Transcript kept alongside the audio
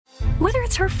Whether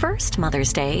it's her first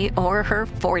Mother's Day or her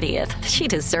 40th, she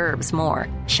deserves more.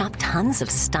 Shop tons of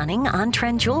stunning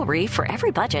on-trend jewelry for every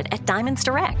budget at Diamonds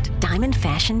Direct. Diamond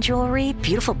fashion jewelry,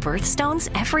 beautiful birthstones,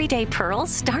 everyday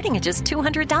pearls starting at just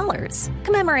 $200.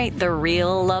 Commemorate the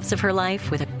real loves of her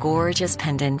life with a gorgeous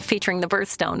pendant featuring the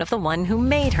birthstone of the one who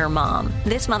made her mom.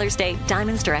 This Mother's Day,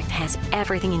 Diamonds Direct has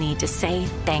everything you need to say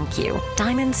thank you.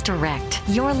 Diamonds Direct.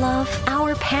 Your love,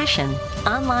 our passion.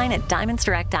 Online at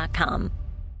diamondsdirect.com.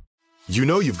 You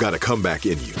know you've got a comeback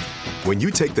in you. When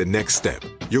you take the next step,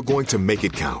 you're going to make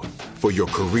it count. For your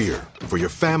career, for your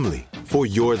family, for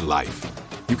your life.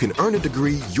 You can earn a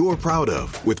degree you're proud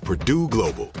of with Purdue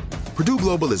Global. Purdue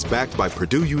Global is backed by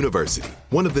Purdue University,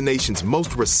 one of the nation's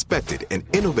most respected and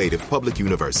innovative public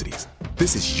universities.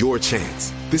 This is your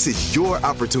chance. This is your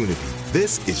opportunity.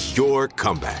 This is your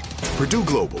comeback. Purdue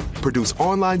Global, Purdue's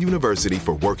online university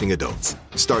for working adults.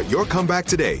 Start your comeback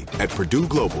today at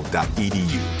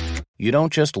purdueglobal.edu. You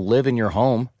don't just live in your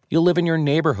home, you live in your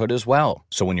neighborhood as well.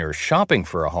 So when you're shopping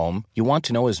for a home, you want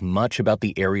to know as much about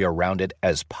the area around it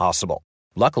as possible.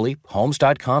 Luckily,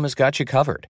 Homes.com has got you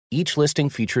covered. Each listing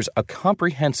features a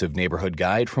comprehensive neighborhood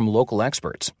guide from local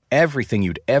experts. Everything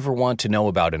you'd ever want to know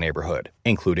about a neighborhood,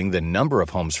 including the number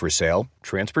of homes for sale,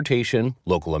 transportation,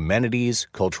 local amenities,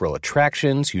 cultural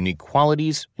attractions, unique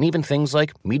qualities, and even things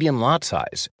like median lot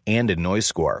size and a noise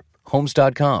score.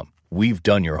 Homes.com. We've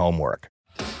done your homework.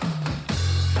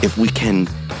 If we can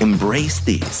embrace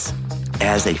these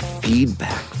as a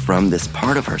feedback from this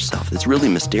part of ourselves that's really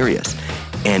mysterious,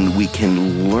 and we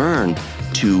can learn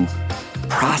to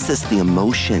process the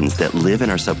emotions that live in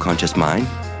our subconscious mind,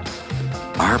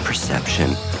 our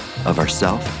perception of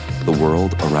ourself, the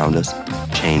world around us,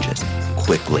 changes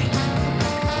quickly.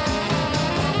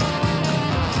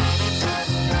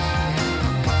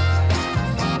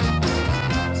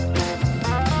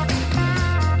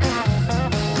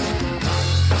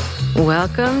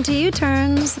 Welcome to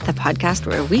U-Turns, the podcast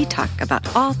where we talk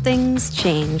about all things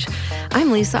change.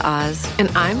 I'm Lisa Oz. And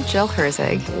I'm Jill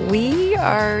Herzig. We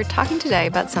are talking today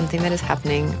about something that is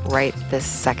happening right this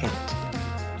second.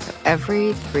 So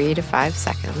every 3 to 5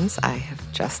 seconds, I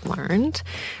have just learned,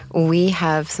 we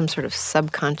have some sort of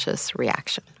subconscious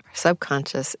reaction. Our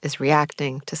subconscious is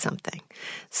reacting to something.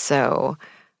 So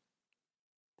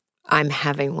I'm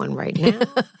having one right now.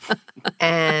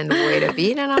 And wait a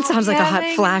beat, and it sounds like a hot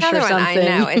flash or something. I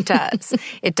know, it does.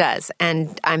 It does.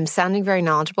 And I'm sounding very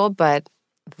knowledgeable, but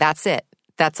that's it.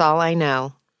 That's all I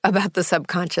know about the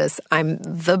subconscious. I'm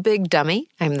the big dummy.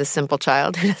 I'm the simple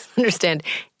child who doesn't understand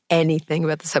anything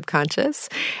about the subconscious.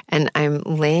 And I'm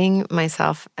laying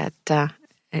myself at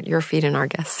your feet and our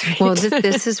guest's feet. Well,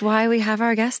 this is why we have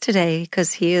our guest today,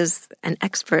 because he is an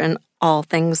expert in all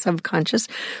things subconscious.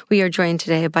 We are joined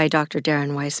today by Dr.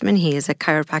 Darren Weissman. He is a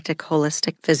chiropractic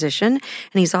holistic physician,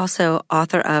 and he's also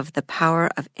author of The Power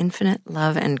of Infinite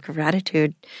Love and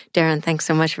Gratitude. Darren, thanks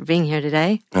so much for being here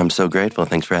today. I'm so grateful.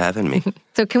 Thanks for having me.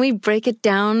 So can we break it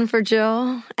down for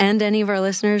Jill and any of our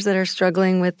listeners that are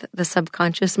struggling with the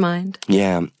subconscious mind?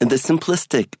 Yeah. The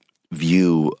simplistic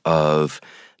view of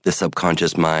the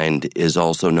subconscious mind is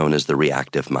also known as the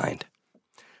reactive mind.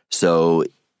 So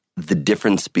the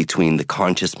difference between the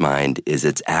conscious mind is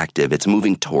it's active, it's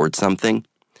moving towards something,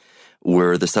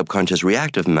 where the subconscious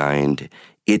reactive mind,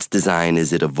 its design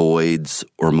is it avoids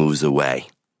or moves away.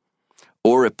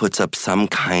 Or it puts up some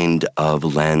kind of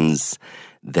lens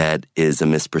that is a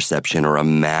misperception or a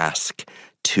mask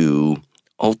to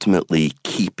ultimately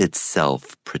keep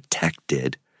itself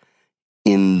protected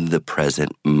in the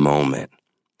present moment.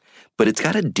 But it's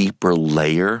got a deeper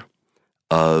layer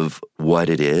of what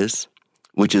it is,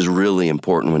 which is really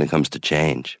important when it comes to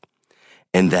change.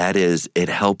 And that is, it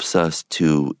helps us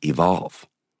to evolve.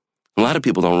 A lot of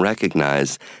people don't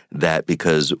recognize that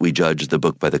because we judge the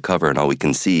book by the cover and all we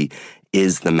can see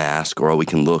is the mask, or all we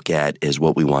can look at is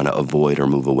what we want to avoid or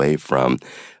move away from.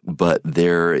 But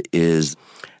there is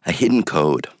a hidden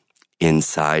code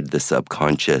inside the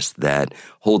subconscious that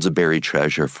holds a buried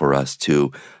treasure for us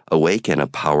to awaken a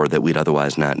power that we'd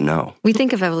otherwise not know. We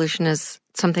think of evolution as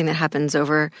something that happens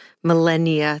over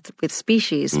millennia with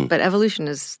species, but evolution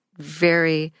is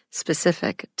very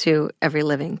specific to every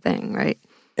living thing, right?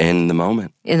 In the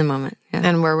moment. In the moment, yeah.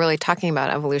 And we're really talking about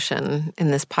evolution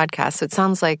in this podcast. So it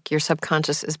sounds like your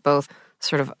subconscious is both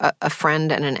sort of a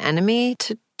friend and an enemy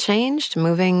to change, to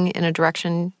moving in a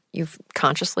direction you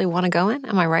consciously want to go in.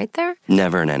 Am I right there?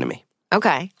 Never an enemy.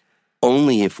 Okay.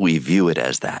 Only if we view it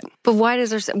as that. But why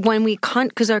does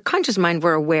because our conscious mind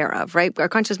we're aware of, right? Our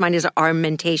conscious mind is our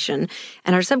mentation,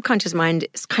 and our subconscious mind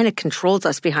kind of controls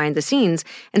us behind the scenes.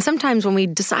 And sometimes when we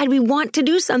decide we want to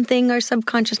do something, our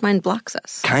subconscious mind blocks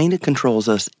us. Kind of controls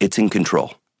us. It's in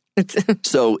control.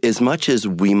 So as much as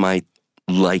we might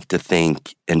like to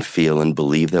think and feel and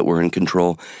believe that we're in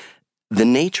control, the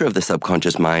nature of the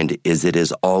subconscious mind is it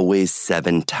is always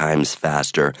 7 times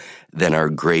faster than our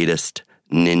greatest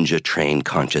ninja-trained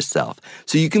conscious self.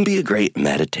 So you can be a great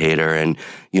meditator and,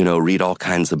 read all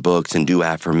kinds of books and do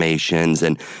affirmations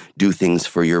and do things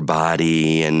for your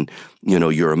body and,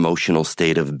 your emotional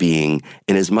state of being.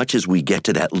 And as much as we get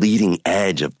to that leading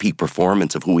edge of peak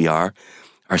performance of who we are,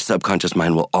 our subconscious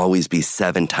mind will always be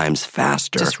 7 times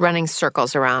faster. Just running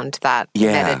circles around that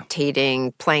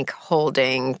meditating, plank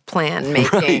holding, plan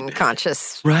making,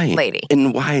 conscious lady.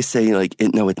 And why I say,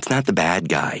 it's not the bad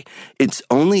guy. It's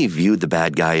only viewed the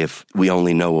bad guy if we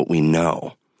only know what we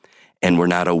know and we're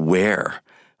not aware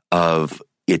of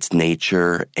its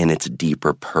nature and its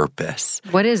deeper purpose.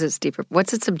 What is its deeper?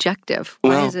 What's its objective?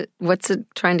 What's it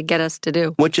trying to get us to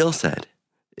do? What Jill said.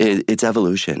 It's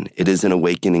evolution. It is an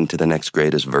awakening to the next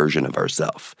greatest version of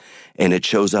ourselves. And it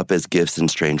shows up as gifts in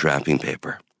strange wrapping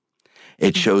paper.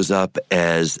 It shows up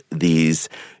as these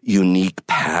unique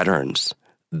patterns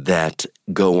that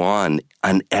go on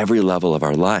every level of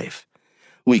our life.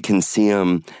 We can see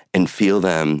them and feel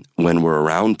them when we're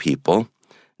around people,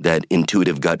 that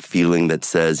intuitive gut feeling that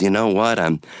says, you know what,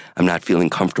 I'm not feeling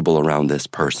comfortable around this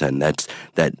person. That's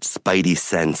that spidey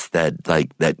sense, that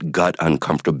gut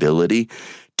uncomfortability,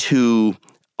 to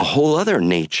a whole other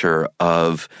nature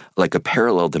of like a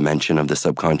parallel dimension of the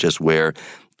subconscious where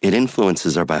it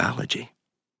influences our biology.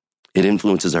 It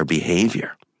influences our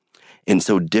behavior. And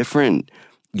so different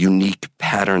unique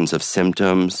patterns of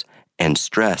symptoms and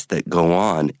stress that go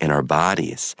on in our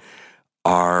bodies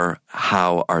are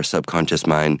how our subconscious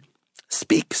mind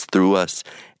speaks through us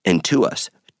and to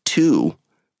us to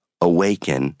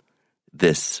awaken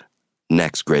this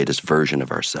next greatest version of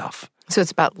ourselves. So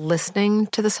it's about listening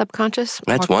to the subconscious.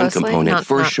 That's one component,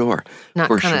 for sure. Not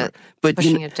kind of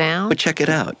pushing it down. But check it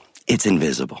out. It's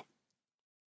invisible.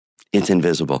 It's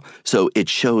invisible. So it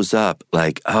shows up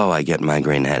like, I get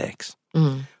migraine headaches.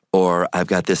 Or I've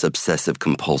got this obsessive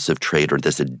compulsive trait or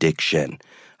this addiction.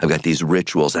 I've got these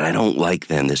rituals and I don't like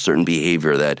them. There's certain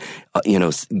behavior that,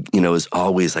 is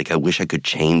always like, I wish I could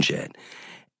change it.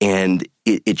 And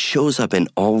it shows up in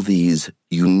all these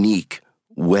unique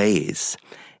ways.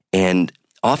 And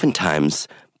oftentimes,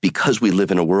 because we live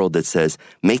in a world that says,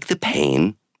 make the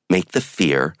pain, make the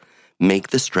fear, make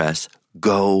the stress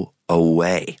go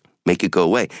away. Make it go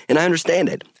away. And I understand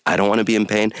it. I don't want to be in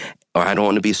pain, or I don't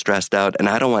want to be stressed out, and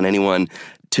I don't want anyone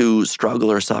to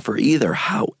struggle or suffer either.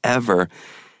 However,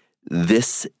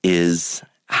 this is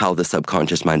how the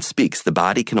subconscious mind speaks. The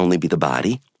body can only be the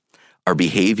body. Our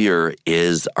behavior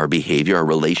is our behavior. Our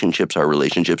relationships are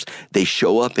relationships. They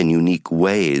show up in unique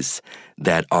ways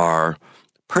that are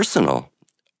personal,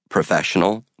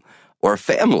 professional, or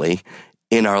family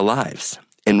in our lives.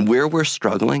 And where we're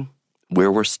struggling,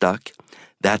 where we're stuck,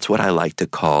 that's what I like to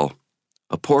call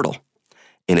a portal.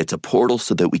 And it's a portal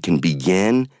so that we can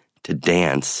begin to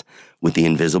dance with the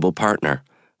invisible partner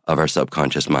of our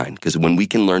subconscious mind. Because when we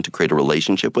can learn to create a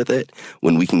relationship with it,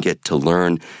 when we can get to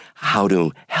learn how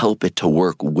to help it to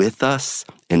work with us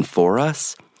and for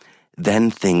us,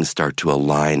 then things start to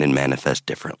align and manifest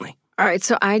differently. All right,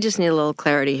 so I just need a little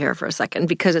clarity here for a second,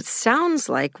 because it sounds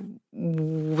like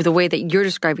the way that you're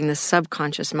describing the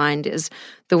subconscious mind is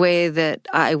the way that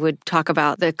I would talk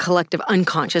about the collective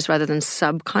unconscious rather than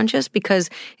subconscious, because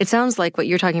it sounds like what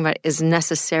you're talking about is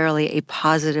necessarily a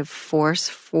positive force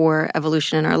for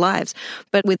evolution in our lives.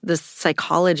 But with the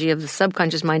psychology of the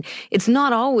subconscious mind, it's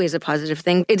not always a positive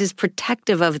thing. It is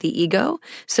protective of the ego.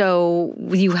 So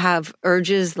you have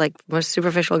urges, like most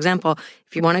superficial example,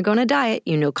 if you want to go on a diet,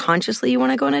 you know consciously you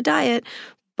want to go on a diet,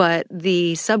 but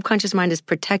the subconscious mind is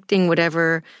protecting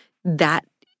whatever that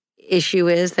issue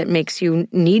is that makes you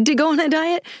need to go on a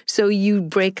diet. So you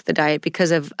break the diet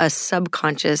because of a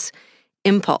subconscious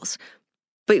impulse.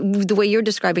 But the way you're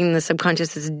describing the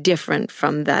subconscious is different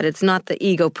from that. It's not the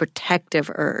ego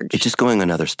protective urge. It's just going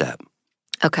another step.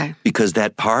 Okay. Because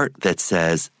that part that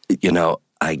says,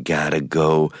 I gotta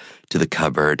go to the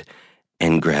cupboard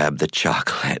and grab the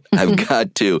chocolate. I've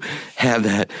got to have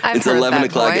that. It's 11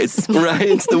 o'clock. It's right.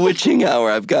 It's the witching hour.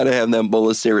 I've got to have that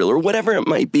bowl of cereal or whatever it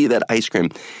might be, that ice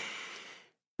cream.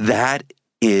 That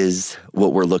is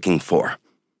what we're looking for.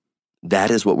 That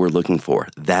is what we're looking for.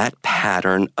 That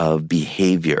pattern of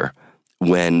behavior,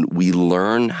 when we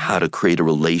learn how to create a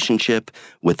relationship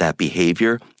with that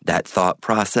behavior, that thought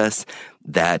process,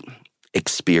 that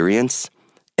experience,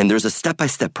 and there's a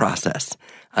step-by-step process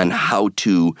on how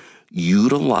to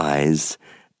utilize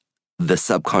the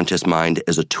subconscious mind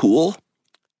as a tool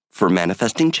for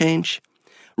manifesting change,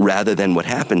 rather than what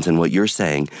happens and what you're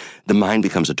saying, the mind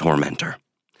becomes a tormentor.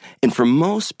 And for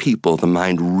most people, the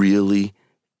mind really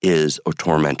is a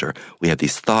tormentor. We have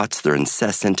these thoughts, they're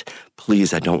incessant.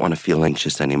 Please, I don't want to feel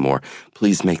anxious anymore.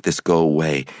 Please make this go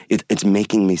away. It's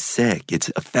making me sick.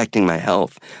 It's affecting my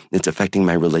health. It's affecting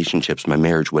my relationships, my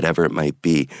marriage, whatever it might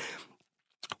be.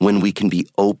 When we can be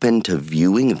open to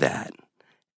viewing that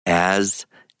as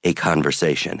a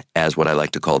conversation, as what I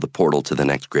like to call the portal to the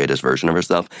next greatest version of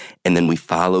ourselves, and then we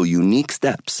follow unique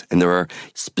steps. And there are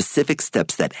specific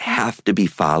steps that have to be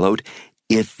followed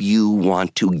if you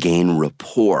want to gain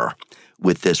rapport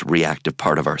with this reactive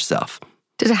part of ourself.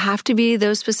 Does it have to be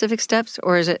those specific steps,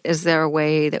 or is there a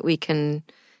way that we can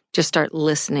just start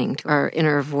listening to our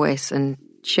inner voice and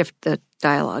shift the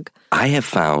dialogue? I have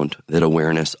found that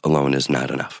awareness alone is not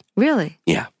enough. Really?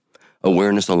 Yeah.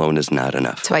 Awareness alone is not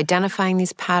enough. So identifying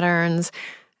these patterns,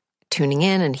 tuning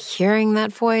in and hearing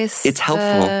that voice. It's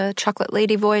helpful. The chocolate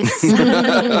lady voice.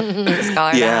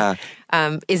 Scholar Yeah.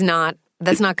 is not,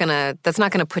 that's not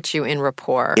gonna put you in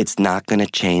rapport. It's not going to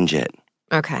change it.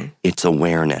 Okay. It's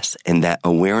awareness. And that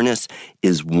awareness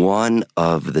is one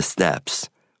of the steps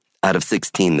out of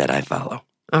 16 that I follow.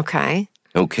 Okay.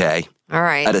 Okay. All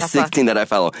right. Out of 16 that I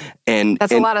follow. And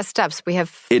that's a lot of steps. We have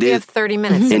 30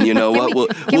 minutes. And you know what?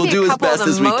 We'll do as best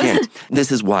as we can. most.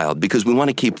 This is wild because we want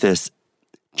to keep this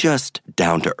just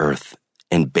down to earth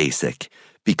and basic.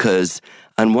 Because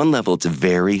on one level, it's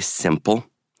very simple.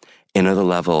 Another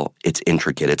level, it's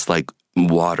intricate. It's like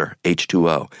water,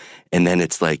 H2O. And then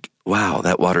it's like, wow,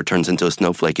 that water turns into a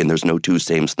snowflake and there's no two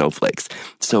same snowflakes.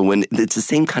 So when it's the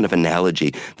same kind of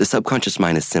analogy, the subconscious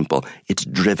mind is simple. It's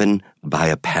driven by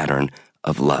a pattern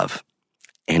of love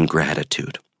and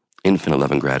gratitude. Infinite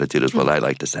love and gratitude is what I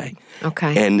like to say.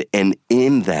 Okay. And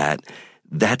in that,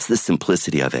 that's the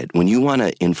simplicity of it. When you want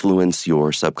to influence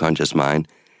your subconscious mind,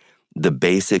 the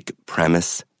basic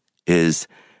premise is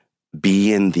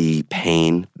be in the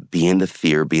pain, be in the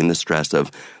fear, be in the stress of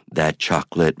that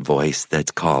chocolate voice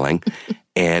that's calling.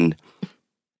 And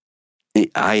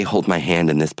I hold my hand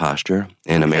in this posture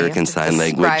in American Sign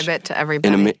Language. Describe it to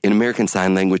everybody. In American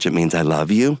Sign Language, it means I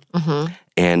love you. Mm-hmm.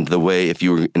 And the way, if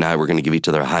you and I were going to give each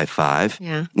other a high five,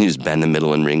 you just bend the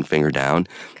middle and ring finger down.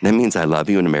 That means I love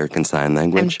you in American Sign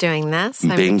Language. I'm doing this.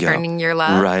 I'm Bingo. returning your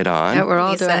love. Right on. Yeah, we're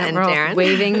all Lisa doing it. and We're all Darren.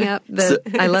 waving up the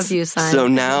I love you sign. So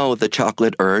now the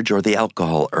chocolate urge or the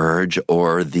alcohol urge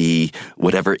or the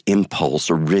whatever impulse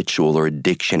or ritual or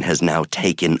addiction has now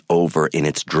taken over and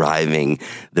it's driving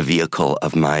the vehicle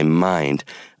of my mind.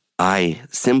 I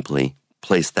simply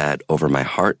place that over my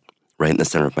heart, right in the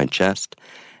center of my chest,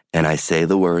 and I say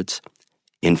the words,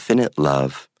 infinite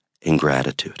love and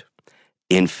gratitude.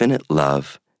 Infinite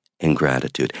love and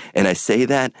gratitude. And I say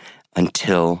that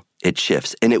until it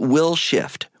shifts. And it will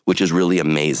shift, which is really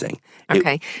amazing.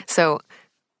 Okay. So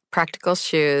practical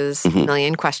shoes,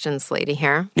 million questions, lady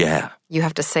here. Yeah. You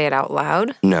have to say it out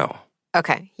loud. No.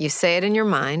 Okay. You say it in your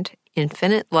mind,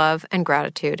 infinite love and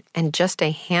gratitude, and just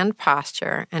a hand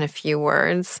posture and a few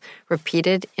words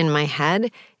repeated in my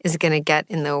head is going to get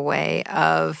in the way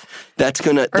of that's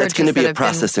going to be a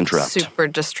process interrupt. Super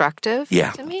destructive. Yeah,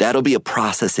 to me. That'll be a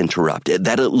process interrupt.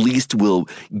 That at least will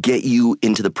get you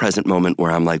into the present moment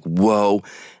where I'm like, whoa,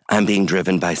 I'm being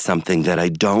driven by something that I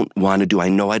don't want to do. I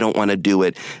know I don't want to do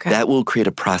it. Okay. That will create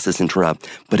a process interrupt,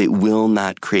 but it will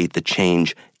not create the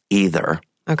change either.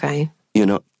 Okay. You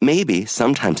know, maybe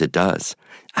sometimes it does.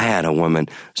 I had a woman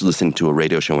who was listening to a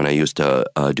radio show when I used to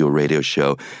do a radio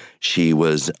show. She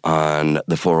was on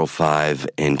the 405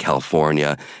 in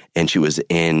California, and she was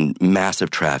in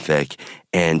massive traffic,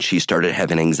 and she started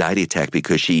having an anxiety attack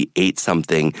because she ate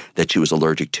something that she was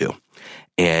allergic to.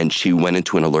 And she went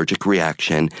into an allergic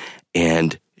reaction,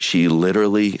 and she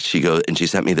goes, and she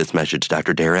sent me this message,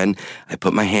 Dr. Darren, I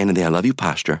put my hand in the I love you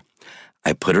posture.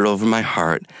 I put it over my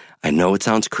heart. I know it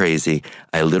sounds crazy.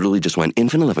 I literally just went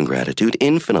infinite love and gratitude,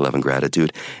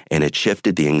 and it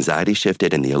shifted. The anxiety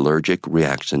shifted, and the allergic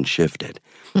reaction shifted.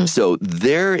 So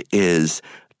there is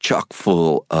chock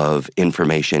full of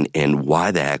information in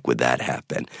why the heck would that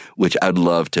happen, which I'd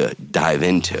love to dive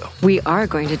into. We are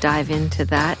going to dive into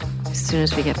that as soon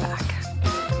as we get back.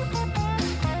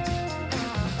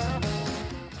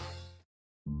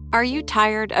 Are you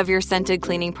tired of your scented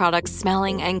cleaning products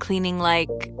smelling and cleaning like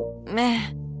meh?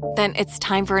 Then it's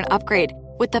time for an upgrade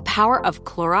with the power of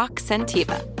Clorox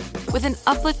Scentiva. With an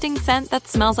uplifting scent that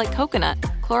smells like coconut,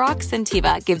 Clorox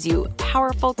Scentiva gives you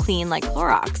powerful clean like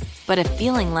Clorox, but a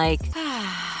feeling like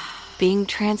being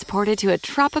transported to a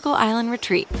tropical island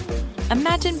retreat.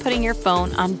 Imagine putting your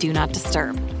phone on Do Not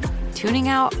Disturb, tuning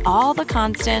out all the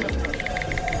constant,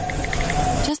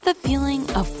 just the feeling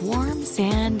of warm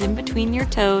sand in between your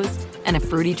toes and a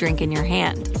fruity drink in your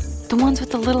hand. the ones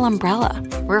with the little umbrella.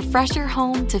 Refresh your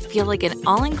home to feel like an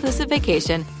all-inclusive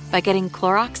vacation by getting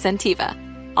Clorox Scentiva.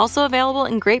 Also available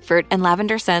in grapefruit and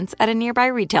lavender scents at a nearby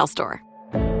retail store.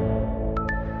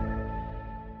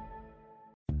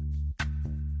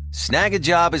 Snag a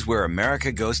Job is where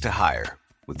America goes to hire,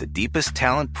 with the deepest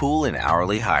talent pool in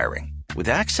hourly hiring. With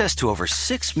access to over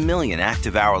 6 million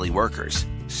active hourly workers,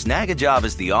 Snag a Job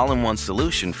is the all-in-one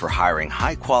solution for hiring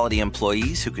high-quality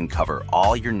employees who can cover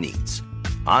all your needs.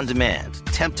 On demand,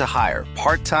 temp to hire,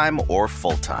 part-time or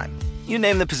full-time. You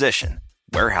name the position.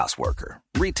 Warehouse worker,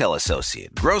 retail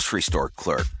associate, grocery store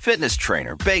clerk, fitness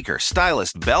trainer, baker,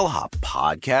 stylist, bellhop,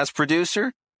 podcast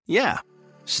producer. Yeah,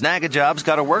 Snag a Job's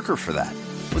got a worker for that.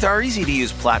 With our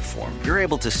easy-to-use platform, you're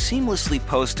able to seamlessly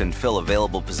post and fill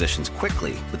available positions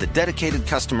quickly with a dedicated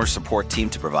customer support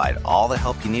team to provide all the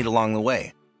help you need along the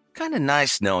way. Kind of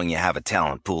nice knowing you have a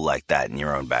talent pool like that in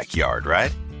your own backyard,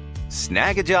 right?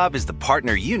 Snag a Job is the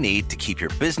partner you need to keep your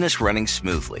business running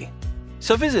smoothly.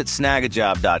 So visit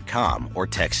snagajob.com or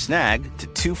text SNAG to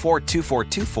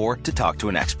 242424 to talk to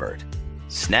an expert.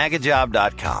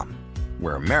 Snagajob.com,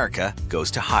 where America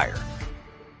goes to hire.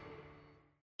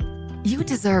 You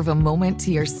deserve a moment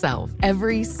to yourself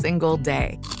every single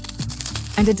day.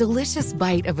 And a delicious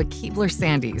bite of a Keebler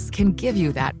Sandies can give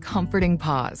you that comforting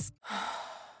pause.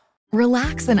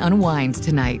 Relax and unwind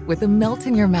tonight with the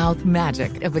melt-in-your-mouth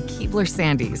magic of a Keebler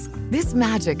Sandies. This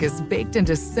magic is baked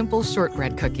into simple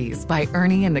shortbread cookies by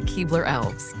Ernie and the Keebler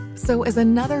Elves. So as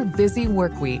another busy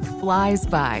work week flies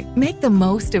by, make the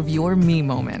most of your me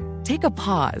moment. Take a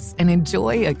pause and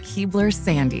enjoy a Keebler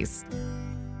Sandies.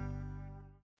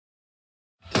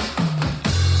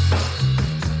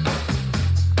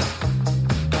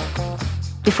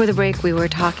 Before the break, we were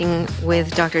talking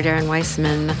with Dr. Darren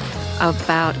Weissman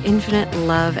about infinite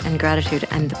love and gratitude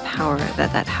and the power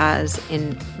that that has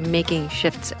in making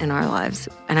shifts in our lives.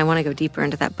 And I want to go deeper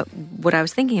into that. But what I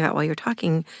was thinking about while you're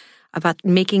talking about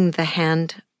making the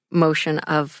hand motion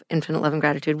of infinite love and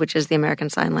gratitude, which is the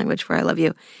American Sign Language for I love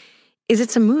you, is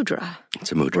it's a mudra.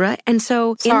 It's a mudra. Right? And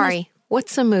so... Sorry,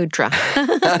 what's a mudra?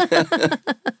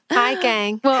 Hi,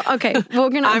 gang. Well, okay.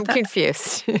 I'm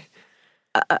confused.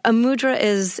 A mudra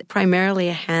is primarily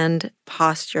a hand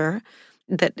posture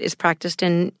that is practiced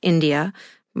in India,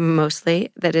 mostly,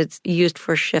 that it's used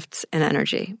for shifts in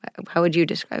energy. How would you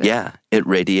describe it? Yeah, it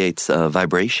radiates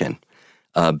vibration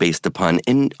based upon,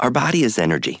 our body is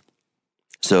energy.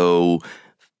 So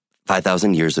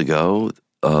 5,000 years ago,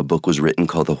 a book was written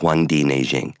called the Huangdi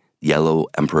Neijing, Yellow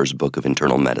Emperor's Book of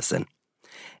Internal Medicine.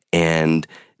 And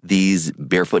these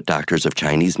barefoot doctors of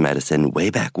Chinese medicine, way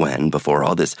back when, before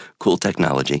all this cool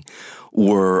technology,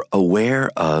 were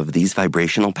aware of these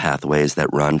vibrational pathways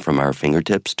that run from our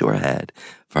fingertips to our head,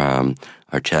 from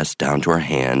our chest down to our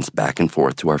hands, back and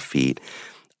forth to our feet.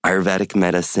 Ayurvedic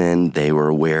medicine, they were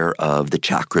aware of the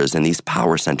chakras and these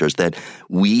power centers, that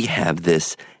we have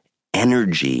this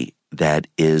energy that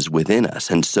is within us.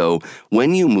 And so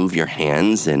when you move your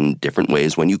hands in different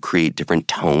ways, when you create different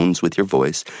tones with your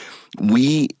voice,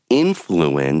 we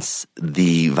influence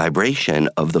the vibration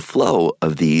of the flow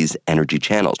of these energy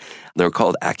channels. They're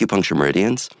called acupuncture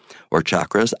meridians or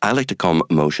chakras. I like to call them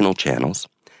emotional channels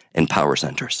and power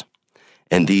centers.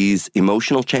 And these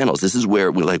emotional channels, this is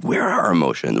where we're like, where are our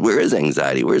emotions? Where is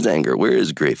anxiety? Where is anger? Where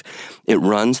is grief? It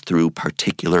runs through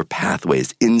particular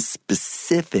pathways in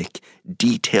specific,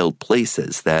 detailed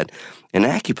places that an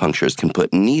acupuncturist can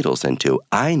put needles into.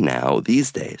 I now,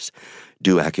 these days,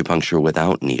 do acupuncture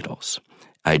without needles.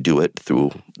 I do it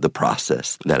through the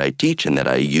process that I teach and that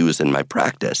I use in my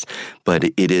practice. But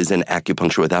it is an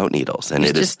acupuncture without needles. And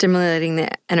it's just stimulating the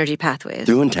energy pathways.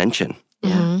 Through intention.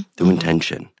 Yeah. Through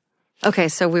intention. Okay,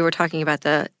 so we were talking about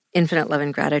the infinite love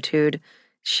and gratitude,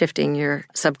 shifting your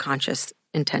subconscious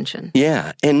intention.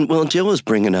 Yeah. And well, Jill was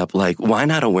bringing up, like, why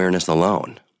not awareness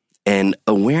alone? And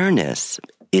awareness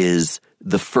is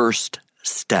the first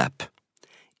step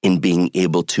in being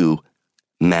able to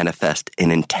manifest an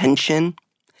intention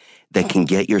that can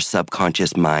get your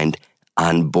subconscious mind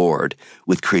on board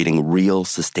with creating real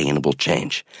sustainable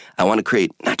change. I want to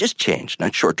create not just change,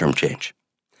 not short-term change,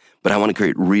 but I want to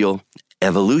create real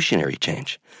evolutionary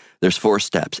change. There's 4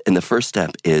 steps, and the first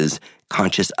step is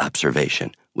conscious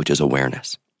observation, which is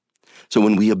awareness. So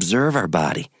when we observe our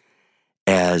body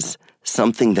as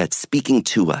something that's speaking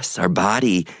to us, our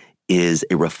body is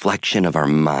a reflection of our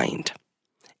mind.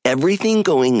 Everything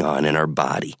going on in our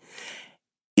body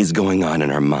is going on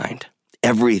in our mind.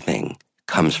 Everything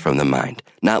comes from the mind.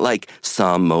 Not like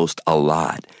some, most, a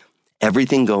lot.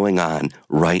 Everything going on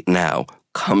right now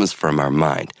comes from our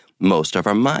mind. Most of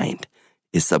our mind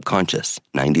is subconscious,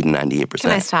 90 to 98%.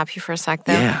 Can I stop you for a sec,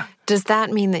 though? Yeah. Does that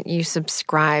mean that you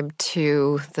subscribe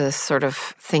to the sort of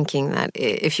thinking that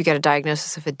if you get a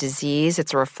diagnosis of a disease,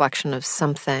 it's a reflection of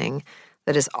something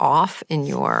that is off in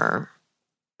your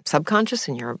subconscious,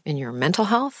 in your mental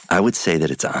health? I would say that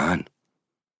it's on.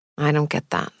 I don't get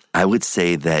that. I would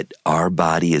say that our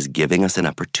body is giving us an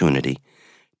opportunity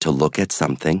to look at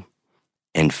something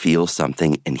and feel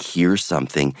something and hear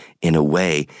something in a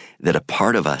way that a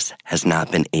part of us has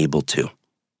not been able to.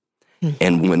 Mm-hmm.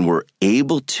 And when we're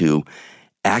able to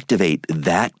activate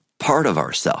that part of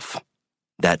ourself,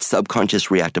 that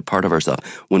subconscious reactive part of ourself,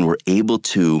 when we're able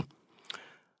to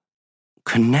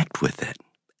connect with it,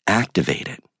 activate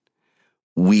it,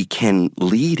 we can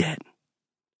lead it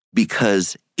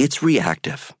because it's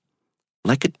reactive.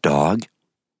 Like a dog,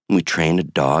 when we train a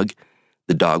dog,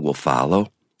 the dog will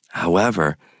follow.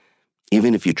 However,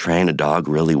 even if you train a dog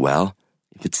really well,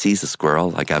 if it sees a squirrel,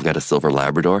 like I've got a silver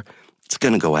Labrador, it's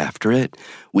going to go after it.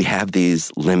 We have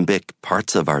these limbic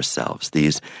parts of ourselves,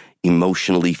 these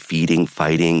emotionally feeding,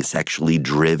 fighting, sexually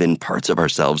driven parts of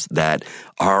ourselves that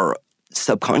are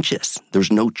subconscious.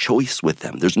 There's no choice with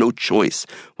them. There's no choice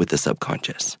with the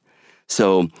subconscious.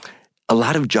 So a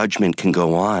lot of judgment can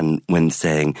go on when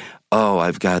saying, oh,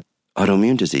 I've got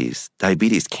autoimmune disease,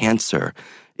 diabetes, cancer.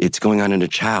 It's going on in a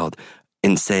child.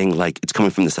 And saying, like, it's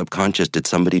coming from the subconscious. Did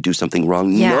somebody do something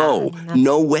wrong? Yeah,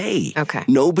 no way. Okay.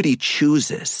 Nobody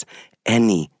chooses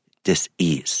any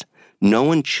dis-ease. No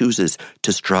one chooses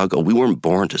to struggle. We weren't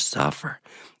born to suffer.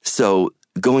 So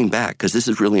going back, because this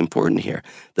is really important here,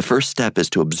 the first step is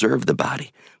to observe the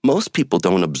body. Most people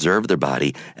don't observe their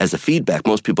body as a feedback.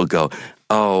 Most people go,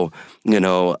 oh,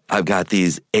 I've got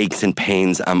these aches and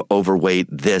pains. I'm overweight.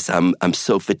 I'm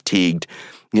so fatigued.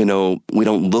 We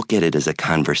don't look at it as a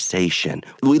conversation.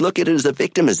 We look at it as a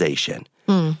victimization.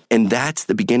 And that's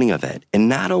the beginning of it. And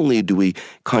not only do we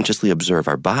consciously observe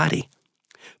our body,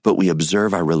 but we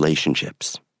observe our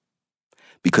relationships.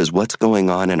 Because what's going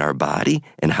on in our body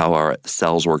and how our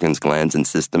cells, organs, glands, and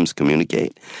systems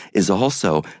communicate is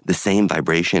also the same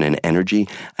vibration and energy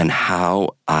and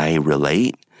how I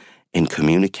relate and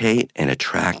communicate and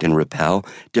attract and repel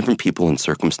different people and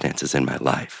circumstances in my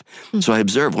life. So I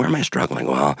observe, where am I struggling?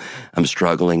 Well, I'm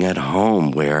struggling at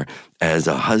home, where as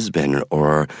a husband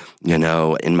or,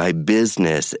 in my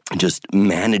business, just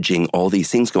managing all these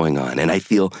things going on. And I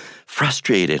feel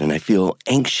frustrated and I feel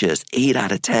anxious, 8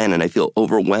 out of 10, and I feel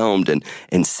overwhelmed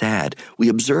and sad. We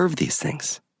observe these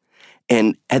things.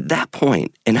 And at that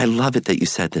point, and I love it that you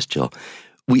said this, Jill,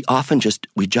 we often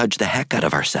we judge the heck out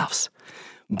of ourselves.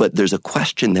 But there's a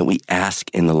question that we ask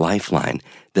in the Lifeline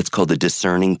that's called the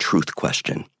discerning truth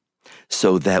question,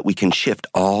 so that we can shift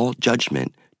all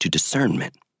judgment to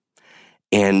discernment.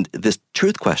 And this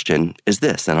truth question is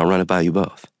this, and I'll run it by you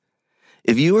both.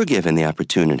 If you were given the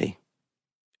opportunity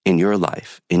in your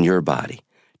life, in your body,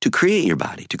 to create your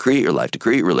body, to create your life, to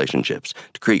create relationships,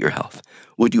 to create your health,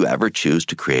 would you ever choose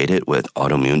to create it with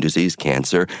autoimmune disease,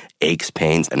 cancer, aches,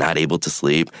 pains, and not able to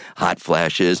sleep, hot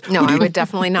flashes? No, I would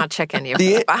definitely not check any of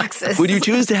these boxes. Would you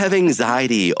choose to have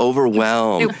anxiety,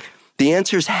 overwhelm? Nope. The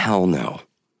answer is hell no.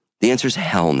 The answer is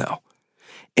hell no.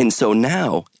 And so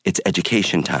now it's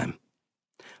education time.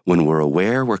 When we're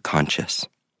aware, we're conscious.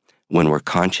 When we're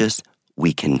conscious,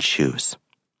 we can choose.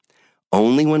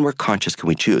 Only when we're conscious can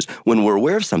we choose. When we're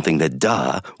aware of something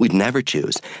that, we'd never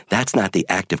choose, that's not the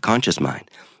active conscious mind.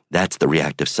 That's the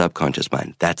reactive subconscious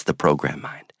mind. That's the program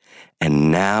mind. And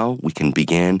now we can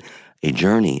begin a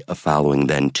journey of following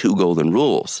then 2 golden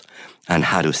rules on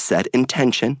how to set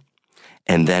intention,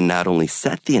 and then not only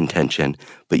set the intention,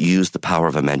 but use the power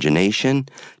of imagination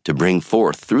to bring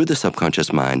forth through the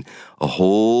subconscious mind a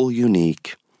whole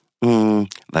unique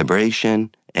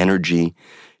vibration, energy,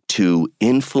 to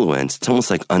influence. It's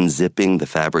almost like unzipping the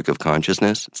fabric of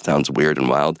consciousness. It sounds weird and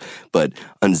wild, but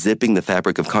unzipping the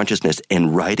fabric of consciousness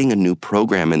and writing a new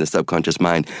program in the subconscious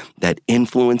mind that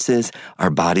influences our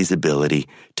body's ability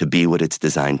to be what it's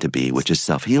designed to be, which is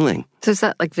self-healing. So is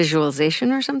that like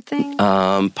visualization or something?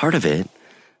 Part of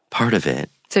it.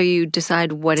 So you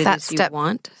decide what it is you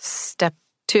want? Step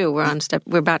 2.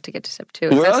 We're about to get to step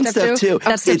 2. We're on step 2.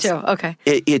 That's step 2. Okay.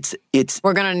 It's.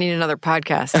 We're going to need another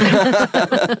podcast.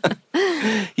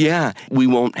 Yeah, we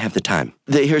won't have the time.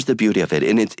 Here's the beauty of it,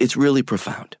 and it's really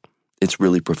profound. It's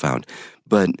really profound.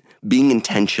 But being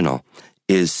intentional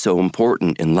is so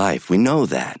important in life. We know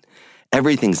that.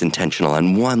 Everything's intentional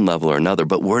on one level or another,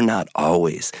 but we're not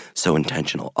always so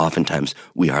intentional. Oftentimes,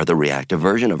 we are the reactive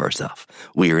version of ourselves.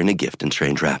 We are in a gift and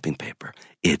strange wrapping paper.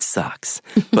 It sucks.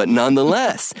 But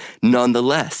nonetheless,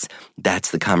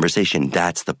 that's the conversation.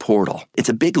 That's the portal. It's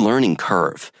a big learning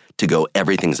curve to go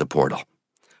everything's a portal.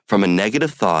 From a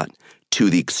negative thought to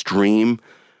the extreme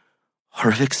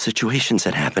horrific situations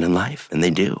that happen in life, and they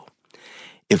do.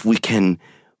 If we can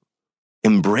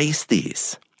embrace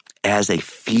these as a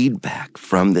feedback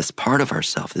from this part of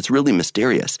ourselves that's really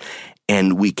mysterious,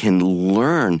 and we can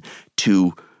learn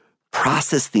to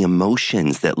process the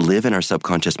emotions that live in our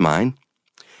subconscious mind,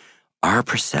 our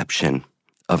perception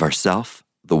of ourself,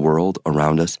 the world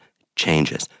around us,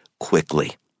 changes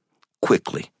quickly.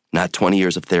 Not 20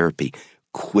 years of therapy,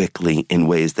 quickly in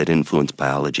ways that influence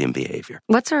biology and behavior.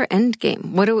 What's our end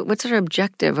game? What's our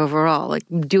objective overall? Like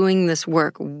doing this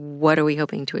work, what are we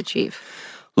hoping to achieve?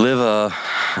 Live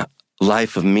a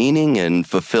life of meaning and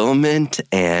fulfillment,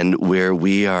 and where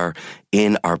we are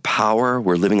in our power,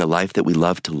 we're living a life that we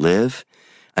love to live.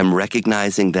 I'm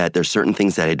recognizing that there's certain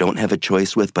things that I don't have a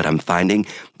choice with, but I'm finding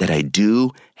that I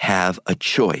do have a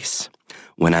choice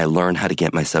when I learn how to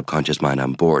get my subconscious mind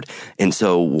on board. And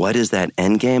so what is that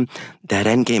end game? That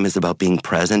end game is about being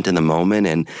present in the moment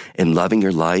and loving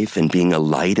your life and being a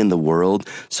light in the world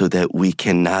so that we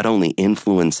can not only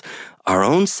influence our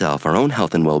own self, our own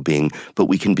health and well-being, but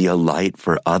we can be a light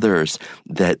for others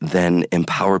that then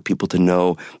empower people to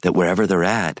know that wherever they're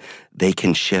at, they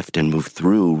can shift and move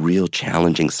through real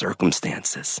challenging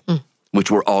circumstances, which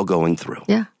we're all going through.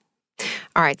 Yeah.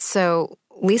 All right. So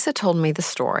Lisa told me the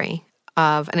story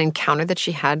of an encounter that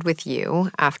she had with you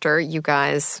after you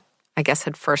guys, I guess,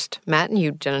 had first met and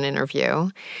you did an interview.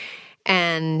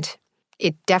 And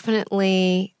it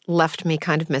definitely left me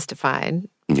kind of mystified,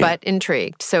 but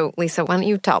intrigued. So, Lisa, why don't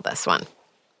you tell this one?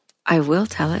 I will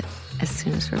tell it as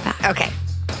soon as we're back. Okay.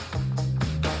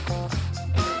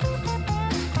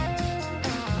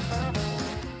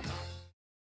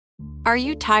 Are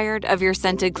you tired of your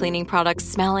scented cleaning products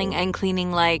smelling and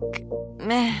cleaning like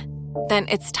meh? Then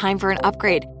it's time for an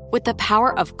upgrade with the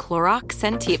power of Clorox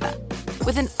Scentiva.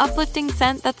 With an uplifting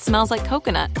scent that smells like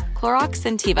coconut, Clorox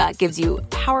Scentiva gives you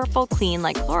powerful clean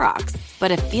like Clorox,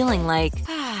 but a feeling like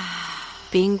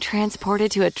being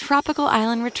transported to a tropical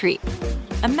island retreat.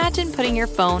 Imagine putting your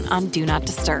phone on Do Not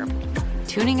Disturb,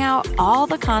 tuning out all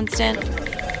the constant,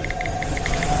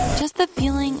 just the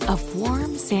feeling of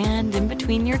warm sand in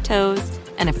between your toes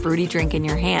and a fruity drink in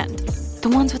your hand. The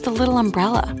ones with the little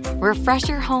umbrella. Refresh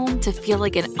your home to feel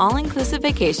like an all-inclusive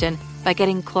vacation by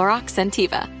getting Clorox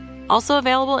Scentiva. Also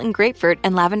available in grapefruit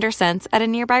and lavender scents at a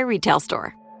nearby retail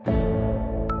store.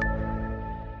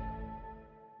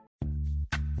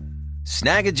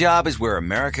 Snag a Job is where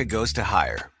America goes to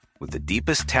hire, with the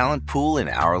deepest talent pool in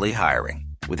hourly hiring.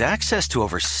 With access to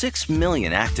over 6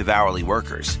 million active hourly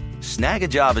workers, Snag a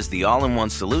Job is the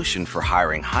all-in-one solution for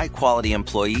hiring high-quality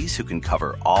employees who can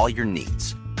cover all your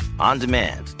needs. On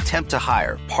demand, temp to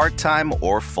hire, part-time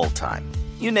or full-time.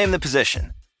 You name the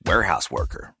position. Warehouse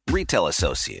worker, retail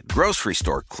associate, grocery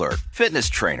store clerk, fitness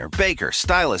trainer, baker,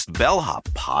 stylist, bellhop,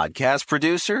 podcast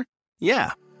producer.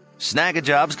 Yeah, Snag a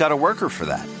Job's got a worker for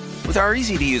that. With our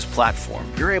easy-to-use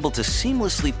platform, you're able to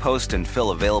seamlessly post and fill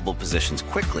available positions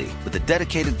quickly with a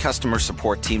dedicated customer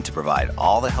support team to provide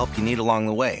all the help you need along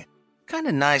the way. Kind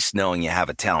of nice knowing you have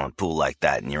a talent pool like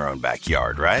that in your own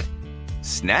backyard, right?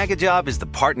 Snag a Job is the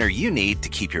partner you need to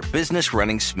keep your business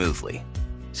running smoothly.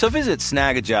 So visit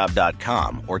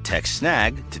snagajob.com or text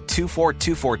SNAG to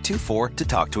 242424 to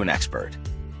talk to an expert.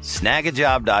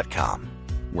 Snagajob.com,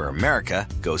 where America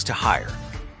goes to hire.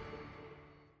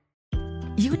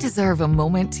 You deserve a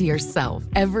moment to yourself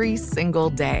every single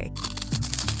day.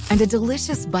 And a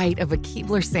delicious bite of a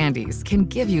Keebler Sandies can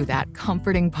give you that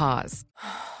comforting pause.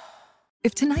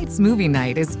 If tonight's movie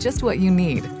night is just what you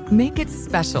need, make it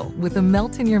special with the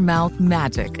melt-in-your-mouth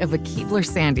magic of a Keebler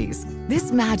Sandies.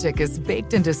 This magic is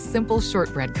baked into simple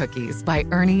shortbread cookies by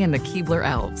Ernie and the Keebler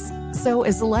Elves. So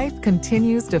as life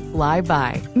continues to fly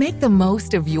by, make the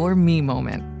most of your me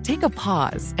moment. Take a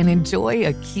pause and enjoy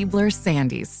a Keebler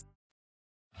Sandies.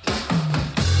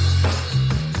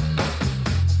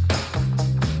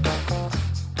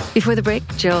 Before the break,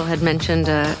 Jill had mentioned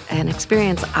an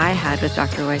experience I had with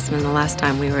Dr. Weissman the last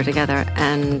time we were together,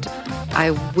 and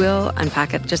I will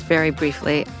unpack it just very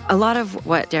briefly. A lot of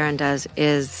what Darren does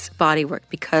is body work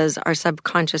because our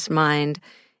subconscious mind,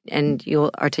 and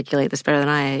you'll articulate this better than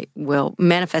I will,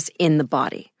 manifest in the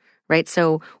body, right?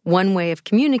 So one way of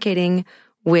communicating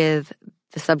with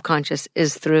the subconscious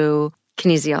is through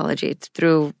kinesiology. It's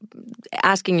through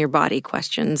asking your body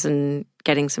questions and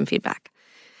getting some feedback.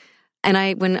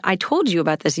 And when I told you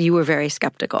about this, you were very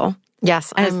skeptical.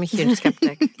 Yes, I'm a huge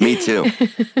skeptic. Me too.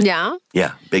 Yeah?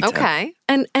 Yeah, big time. Okay.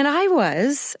 And I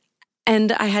was,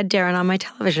 and I had Darren on my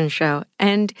television show,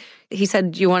 and he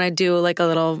said, do you want to do like a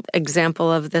little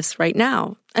example of this right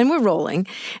now? And we're rolling.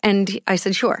 And I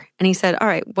said, sure. And he said, all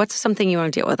right, what's something you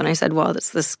want to deal with? And I said, well,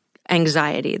 it's this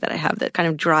anxiety that I have that kind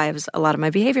of drives a lot of my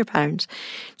behavior patterns.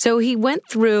 So he went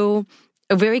through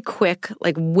a very quick,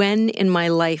 like when in my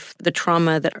life the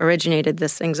trauma that originated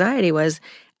this anxiety was,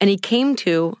 and he came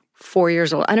to 4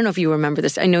 years old. I don't know if you remember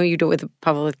this. I know you do it with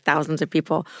probably thousands of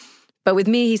people. But with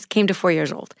me, he came to 4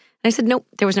 years old. And I said, nope,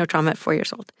 there was no trauma at 4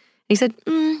 years old. He said,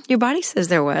 your body says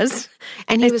there was.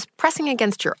 And he was pressing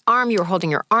against your arm. You were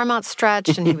holding your arm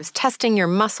outstretched, and he was testing your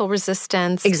muscle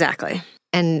resistance. Exactly.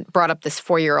 And brought up this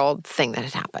 4-year-old thing that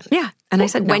had happened. Yeah. And I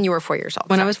said, no. When you were 4 years old.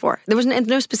 When I was 4. There was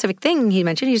no specific thing he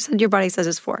mentioned. He just said, your body says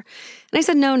it's 4. And I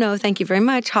said, no, thank you very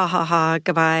much. Ha, ha, ha.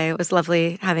 Goodbye. It was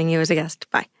lovely having you as a guest.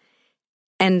 Bye.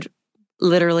 And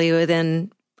literally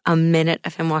within a minute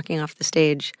of him walking off the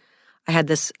stage, I had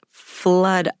this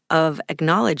flood of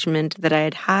acknowledgement that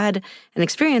I had an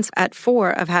experience at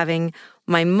 4 of having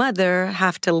my mother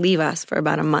have to leave us for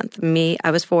about a month.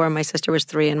 I was 4, my sister was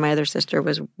 3, and my other sister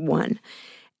was 1.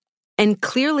 And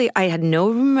clearly I had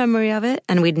no memory of it,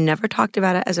 and we'd never talked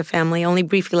about it as a family, only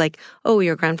briefly like, oh,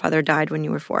 your grandfather died when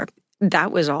you were 4.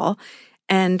 That was all.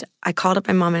 And I called up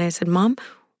my mom and I said, Mom,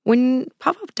 when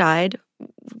Pop-Up died,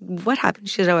 what happened?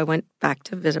 She said, I went back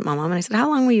to visit my mom. And I said, how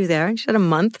long were you there? And she said, a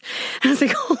month. And I was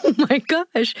like, oh my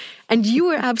gosh. And you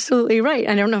were absolutely right.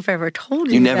 I don't know if I ever told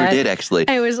you You never that. did, actually.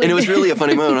 I was like, and it was really a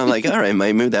funny moment. I'm like, all right,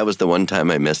 maybe that was the one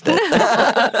time I missed it.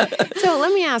 So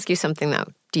let me ask you something, though.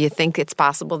 Do you think it's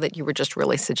possible that you were just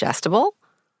really suggestible?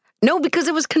 No, because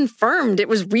it was confirmed. It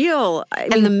was real.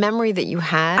 And the memory that you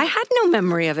had? I had no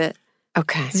memory of it.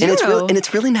 Okay. Zero. And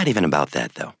it's really not even about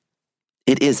that, though.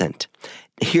 It isn't.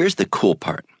 Here's the cool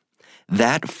part.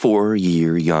 That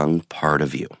 4-year young part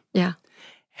of you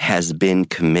has been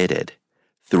committed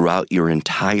throughout your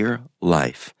entire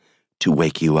life to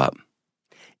wake you up.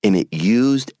 And it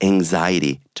used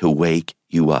anxiety to wake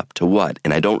you up. To what?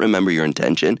 And I don't remember your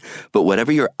intention, but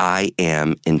whatever your I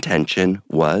am intention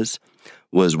was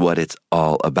what it's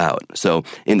all about. So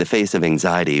in the face of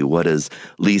anxiety, what does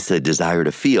Lisa desire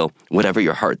to feel? Whatever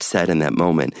your heart said in that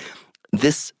moment.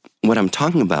 What I'm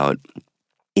talking about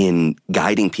in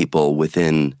guiding people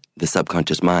within the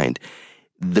subconscious mind,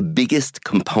 the biggest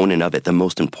component of it, the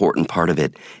most important part of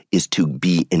it, is to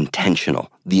be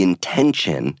intentional. The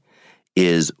intention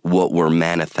is what we're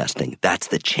manifesting. That's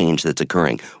the change that's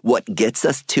occurring. What gets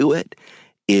us to it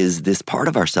is this part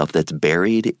of ourselves that's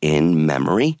buried in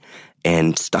memory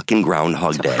and stuck in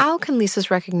Groundhog Day. So how can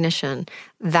Lisa's recognition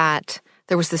that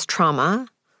there was this trauma,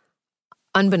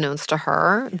 unbeknownst to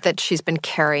her, that she's been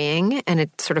carrying, and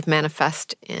it sort of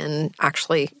manifests in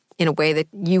a way that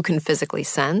you can physically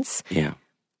sense. Yeah.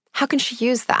 How can she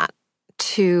use that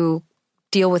to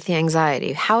deal with the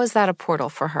anxiety? How is that a portal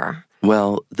for her?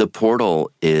 Well, the portal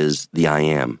is the I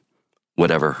am,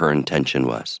 whatever her intention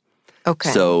was.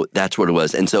 Okay. So that's what it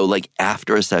was. And so like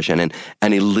after a session,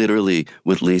 and literally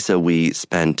with Lisa, we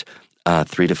spent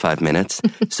 3 to 5 minutes.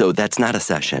 So that's not a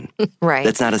session. Right.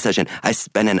 That's not a session. I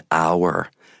spent an hour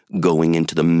going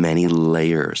into the many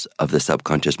layers of the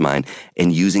subconscious mind,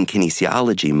 and using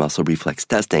kinesiology, muscle reflex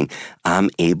testing, I'm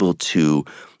able to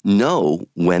know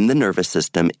when the nervous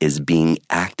system is being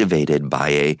activated by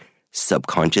a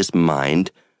subconscious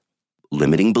mind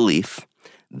limiting belief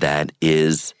that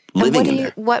is living in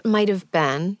there. What might have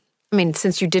been, I mean,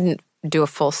 since you didn't do a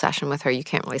full session with her, you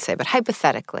can't really say, but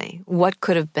hypothetically, what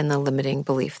could have been the limiting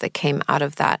belief that came out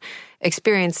of that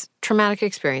experience, traumatic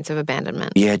experience of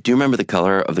abandonment? Yeah, do you remember the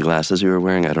color of the glasses you were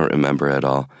wearing? I don't remember at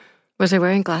all. Was I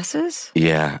wearing glasses?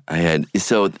 Yeah, I had.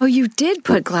 So. Oh, you did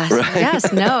put glasses. Right.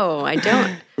 Yes, no, I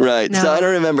don't. Right, No. so I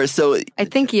don't remember. So. I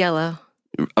think yellow.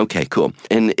 Okay, cool.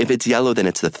 And if it's yellow, then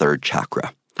it's the third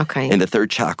chakra. Okay. And the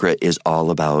third chakra is all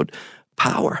about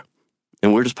power.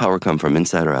 And where does power come from,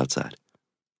 inside or outside?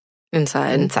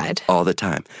 Inside. All the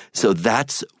time. So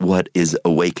that's what is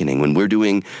awakening. When we're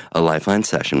doing a Lifeline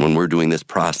session, when we're doing this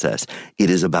process, it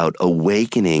is about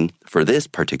awakening, for this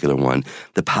particular one,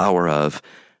 the power of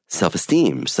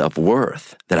self-esteem,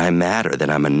 self-worth, that I matter, that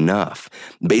I'm enough,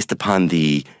 based upon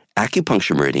the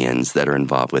acupuncture meridians that are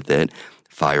involved with it,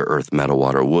 fire, earth, metal,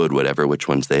 water, wood, whatever, which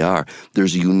ones they are.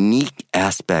 There's unique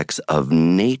aspects of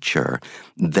nature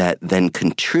that then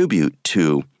contribute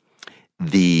to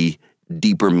the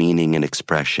deeper meaning and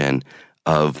expression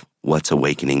of what's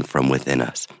awakening from within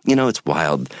us. You know, it's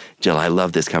wild, Jill. I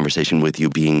love this conversation with you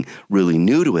being really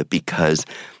new to it, because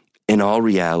in all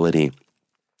reality,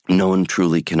 no one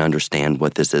truly can understand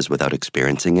what this is without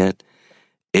experiencing it.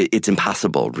 It's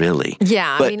impossible, really.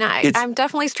 Yeah, But I mean, I'm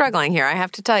definitely struggling here, I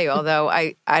have to tell you, although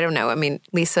I don't know. I mean,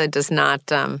 Lisa does not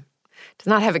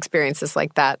have experiences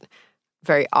like that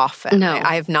very often. No.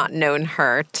 I have not known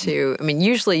her to, I mean,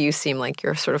 usually you seem like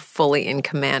you're sort of fully in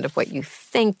command of what you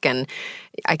think, and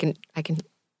I can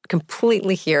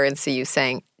completely hear and see you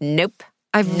saying, nope,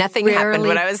 nothing happened rarely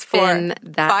when I was 4. been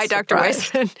that Bye, Dr.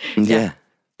 surprised. Weissman. Yeah.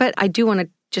 But I do want to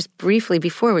just briefly,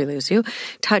 before we lose you,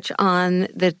 touch on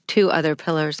the 2 other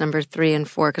pillars, number 3 and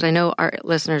 4, because I know our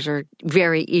listeners are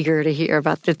very eager to hear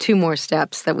about the 2 more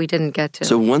steps that we didn't get to.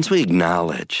 So once we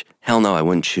acknowledge, hell no, I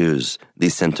wouldn't choose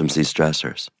these symptoms, these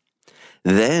stressors,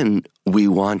 then we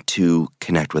want to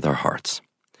connect with our hearts,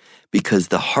 because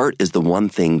the heart is the one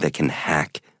thing that can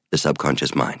hack the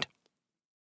subconscious mind.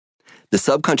 The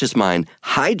subconscious mind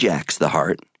hijacks the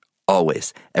heart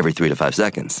always, every 3 to 5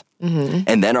 seconds. Mm-hmm.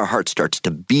 And then our heart starts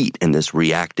to beat in this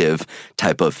reactive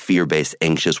type of fear-based,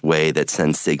 anxious way that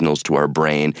sends signals to our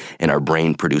brain, and our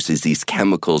brain produces these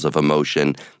chemicals of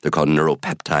emotion. They're called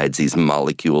neuropeptides, these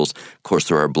molecules course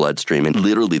through our bloodstream, and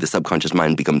literally the subconscious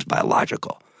mind becomes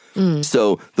biological.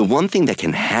 So the one thing that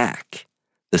can hack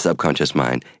the subconscious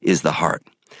mind is the heart.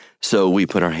 So we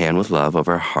put our hand with love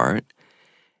over our heart.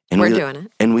 And We're doing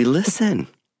it. And we listen.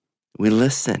 We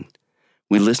listen.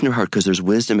 We listen to our heart because there's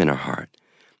wisdom in our heart.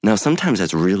 Now, sometimes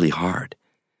that's really hard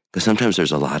because sometimes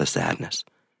there's a lot of sadness.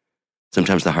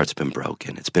 Sometimes the heart's been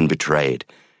broken. It's been betrayed.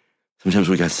 Sometimes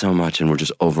we got so much and we're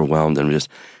just overwhelmed and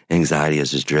anxiety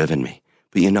has just driven me.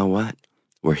 But you know what?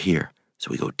 We're here,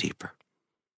 so we go deeper.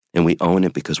 And we own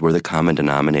it because we're the common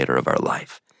denominator of our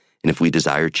life. And if we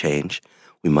desire change,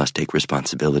 we must take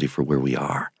responsibility for where we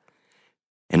are.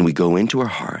 And we go into our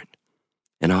heart,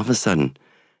 and all of a sudden,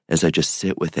 as I just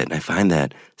sit with it, and I find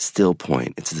that still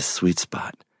point, it's the sweet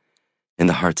spot. And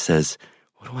the heart says,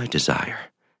 what do I desire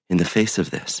in the face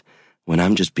of this? When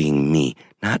I'm just being me,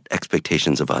 not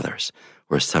expectations of others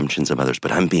or assumptions of others,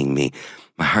 but I'm being me,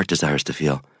 my heart desires to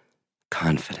feel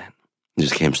confident. It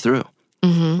just comes through.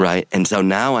 Mm-hmm. Right? And so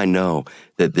now I know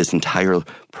that this entire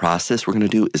process we're going to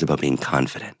do is about being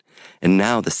confident. And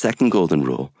now the second golden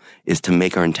rule is to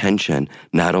make our intention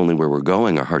not only where we're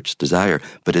going, our heart's desire,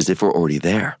 but as if we're already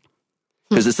there.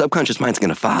 Because the subconscious mind's going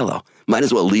to follow. Might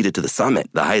as well lead it to the summit,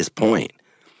 the highest point.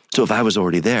 So if I was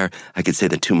already there, I could say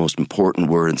the 2 most important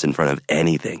words in front of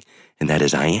anything, and that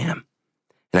is I am.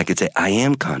 And I could say, I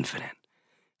am confident.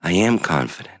 I am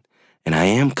confident. And I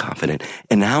am confident.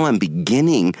 And now I'm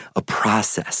beginning a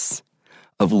process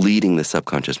of leading the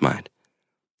subconscious mind.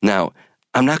 Now,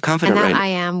 I'm not confident right now. And that I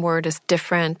am word is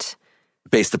different.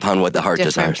 Based upon what the heart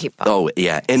desires. People. Oh,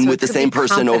 yeah. And so with the same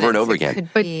person over and over again.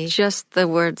 But just the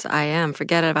words I am,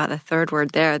 forget about the third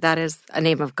word there. That is a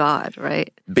name of God,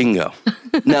 right? Bingo.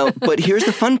 Now, but here's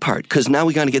the fun part, because now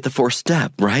we got to get the 4th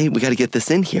step, right? We got to get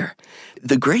this in here.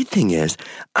 The great thing is,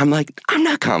 I'm like, I'm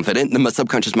not confident. The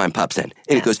subconscious mind pops in,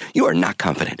 and it goes, you are not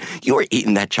confident. You are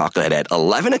eating that chocolate at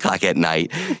 11 o'clock at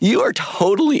night. You are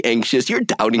totally anxious. You're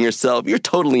doubting yourself. You're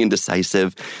totally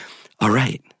indecisive. All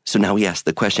right. So now we ask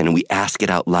the question, and we ask it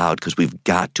out loud because we've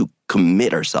got to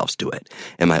commit ourselves to it.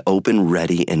 Am I open,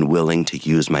 ready, and willing to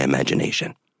use my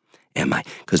imagination? Am I?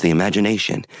 Because the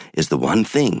imagination is the one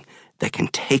thing that can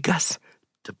take us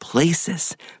to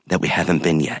places that we haven't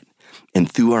been yet.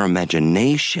 And through our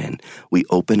imagination, we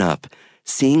open up,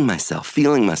 seeing myself,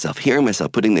 feeling myself, hearing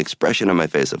myself, putting the expression on my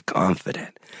face of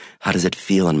confident. How does it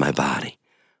feel in my body?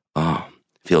 Oh,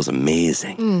 it feels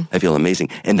amazing. I feel amazing.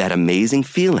 And that amazing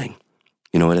feeling,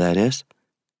 you know what that is?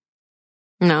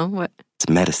 No, what? It's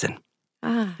medicine.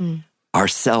 Our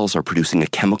cells are producing a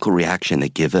chemical reaction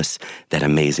that give us that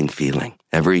amazing feeling.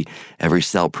 Every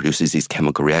cell produces these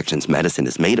chemical reactions. Medicine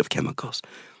is made of chemicals,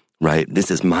 right?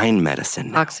 This is mind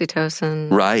medicine now.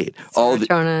 Oxytocin. Right.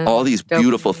 All these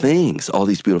beautiful things,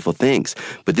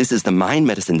 But this is the mind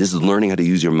medicine. This is learning how to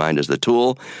use your mind as the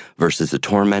tool versus the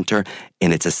tormentor.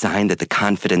 And it's a sign that the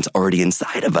confidence already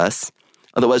inside of us.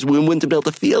 Otherwise, we wouldn't be able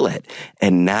to feel it.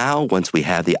 And now, once we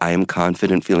have the I am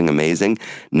confident, feeling amazing,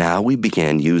 now we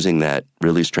begin using that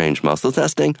really strange muscle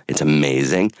testing. It's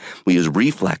amazing. We use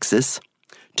reflexes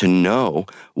to know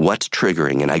what's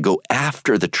triggering. And I go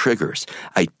after the triggers.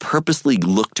 I purposely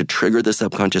look to trigger the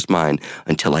subconscious mind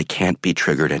until I can't be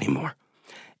triggered anymore.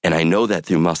 And I know that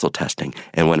through muscle testing.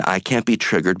 And when I can't be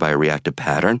triggered by a reactive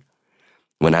pattern,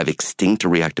 when I've extinct a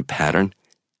reactive pattern,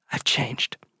 I've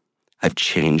changed. I've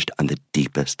changed on the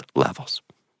deepest levels.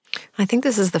 I think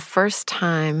this is the first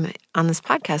time on this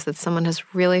podcast that someone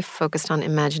has really focused on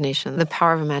imagination, the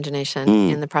power of imagination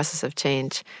in the process of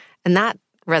change. And that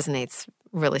resonates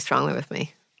really strongly with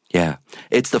me. Yeah.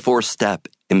 It's the 4th step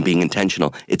in being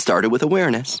intentional. It started with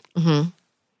awareness. Mm-hmm.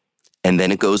 And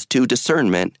then it goes to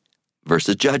discernment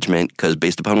versus judgment, because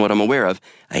based upon what I'm aware of,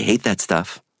 I hate that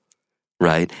stuff.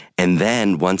 Right? And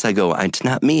then once I go, it's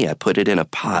not me, I put it in a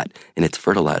pot and it's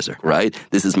fertilizer, right?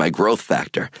 This is my growth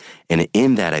factor. And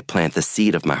in that, I plant the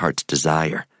seed of my heart's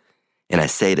desire. And I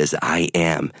say it as I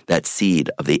am. That seed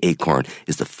of the acorn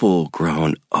is the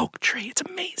full-grown oak tree. It's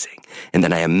amazing. And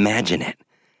then I imagine it.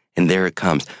 And there it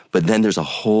comes. But then there's a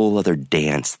whole other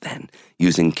dance then,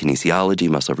 using kinesiology,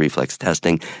 muscle reflex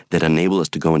testing, that enable us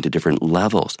to go into different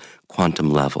levels,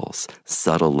 quantum levels,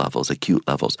 subtle levels, acute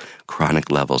levels,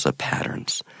 chronic levels of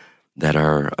patterns that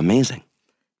are amazing.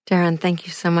 Darren, thank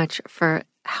you so much for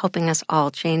helping us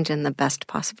all change in the best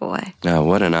possible way. Oh,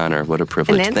 what an honor. What a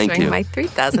privilege. And Thank you. answering my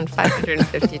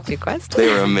 3,552 questions. They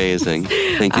were amazing.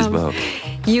 Thank you both.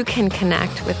 You can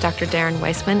connect with Dr. Darren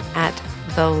Weissman at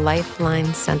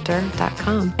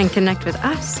thelifelineCenter.com. And connect with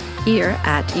us here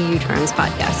at U-Turns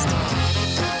Podcast.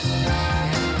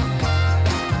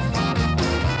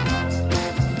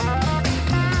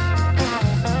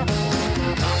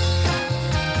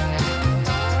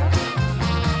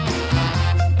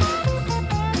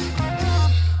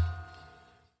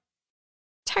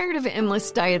 Tired of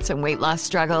endless diets and weight loss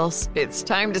struggles? It's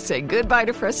time to say goodbye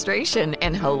to frustration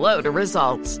and hello to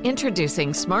results.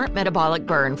 Introducing Smart Metabolic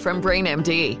Burn from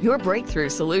BrainMD, your breakthrough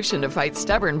solution to fight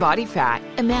stubborn body fat.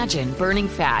 Imagine burning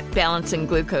fat, balancing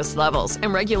glucose levels,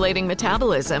 and regulating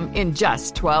metabolism in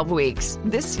just 12 weeks.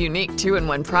 This unique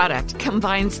 2-in-1 product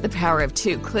combines the power of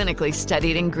 2 clinically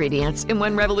studied ingredients in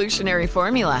one revolutionary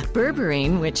formula.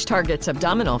 Berberine, which targets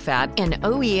abdominal fat, and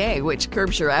OEA, which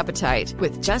curbs your appetite.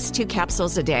 With just 2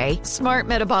 capsules a day, Smart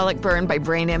Metabolic Burn by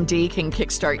BrainMD can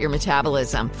kickstart your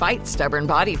metabolism, fight stubborn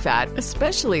body fat,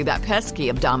 especially that pesky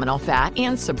abdominal fat,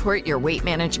 and support your weight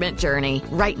management journey.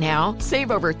 Right now, save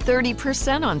over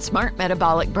 30% on Smart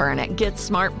Metabolic Burn at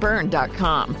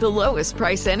GetSmartBurn.com. The lowest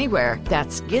price anywhere.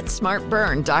 That's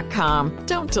GetSmartBurn.com.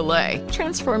 Don't delay.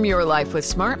 Transform your life with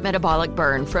Smart Metabolic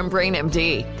Burn from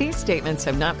BrainMD. These statements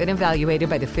have not been evaluated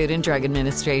by the Food and Drug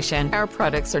Administration. Our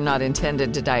products are not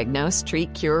intended to diagnose,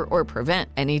 treat, cure, or prevent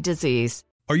any disease.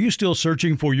 Are you still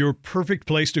searching for your perfect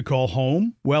place to call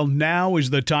home? Well, now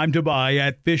is the time to buy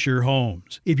at Fisher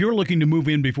Homes. If you're looking to move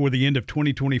in before the end of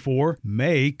 2024,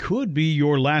 May could be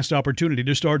your last opportunity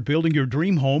to start building your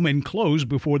dream home and close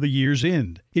before the year's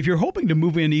end. If you're hoping to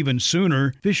move in even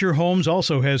sooner, Fisher Homes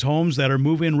also has homes that are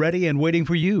move-in ready and waiting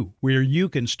for you, where you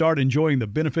can start enjoying the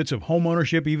benefits of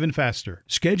homeownership even faster.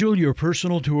 Schedule your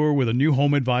personal tour with a new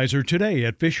home advisor today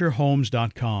at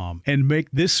FisherHomes.com and make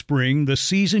this spring the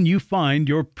season you find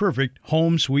your perfect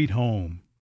home sweet home.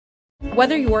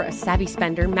 Whether you're a savvy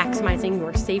spender maximizing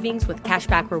your savings with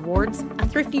cashback rewards, a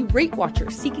thrifty rate watcher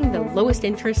seeking the lowest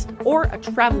interest, or a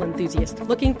travel enthusiast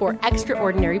looking for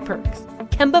extraordinary perks,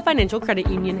 Kemba Financial Credit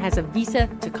Union has a visa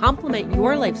to complement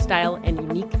your lifestyle and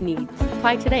unique needs.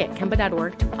 Apply today at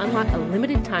Kemba.org to unlock a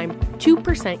limited time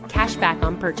 2% cash back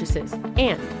on purchases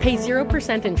and pay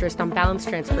 0% interest on balance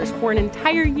transfers for an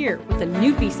entire year with a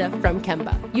new visa from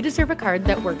Kemba. You deserve a card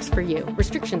that works for you.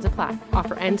 Restrictions apply.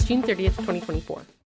 Offer ends June 30th, 2024.